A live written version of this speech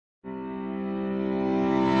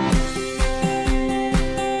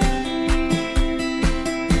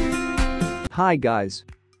Hi guys.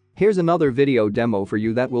 Here's another video demo for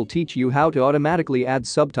you that will teach you how to automatically add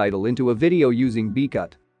subtitle into a video using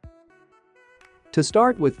Bcut. To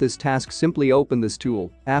start with this task, simply open this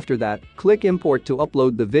tool. After that, click import to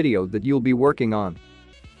upload the video that you'll be working on.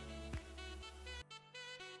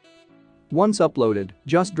 Once uploaded,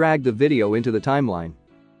 just drag the video into the timeline.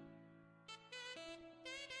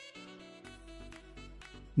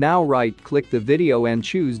 Now right-click the video and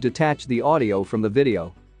choose Detach the audio from the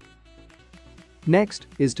video. Next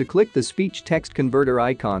is to click the speech text converter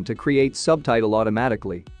icon to create subtitle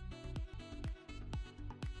automatically.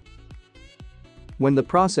 When the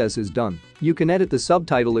process is done, you can edit the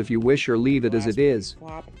subtitle if you wish or leave it as it is.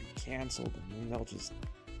 Flop and be canceled, and then they'll just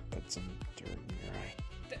put some dirt in your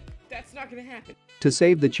eye. That's not gonna happen. To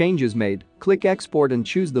save the changes made, click Export and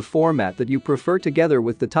choose the format that you prefer together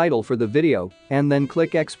with the title for the video, and then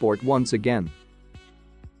click Export once again.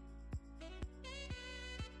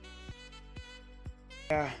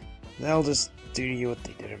 Yeah, they'll just do to you what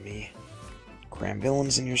they did to me. Cram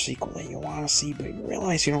villains in your sequel that you want to see, but you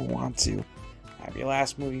realize you don't want to. Have your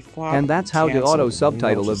last movie flop. And that's how to canceled, auto and then they'll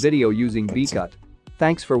subtitle a just video using put some Bcut.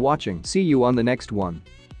 Thanks for watching. See you on the next one.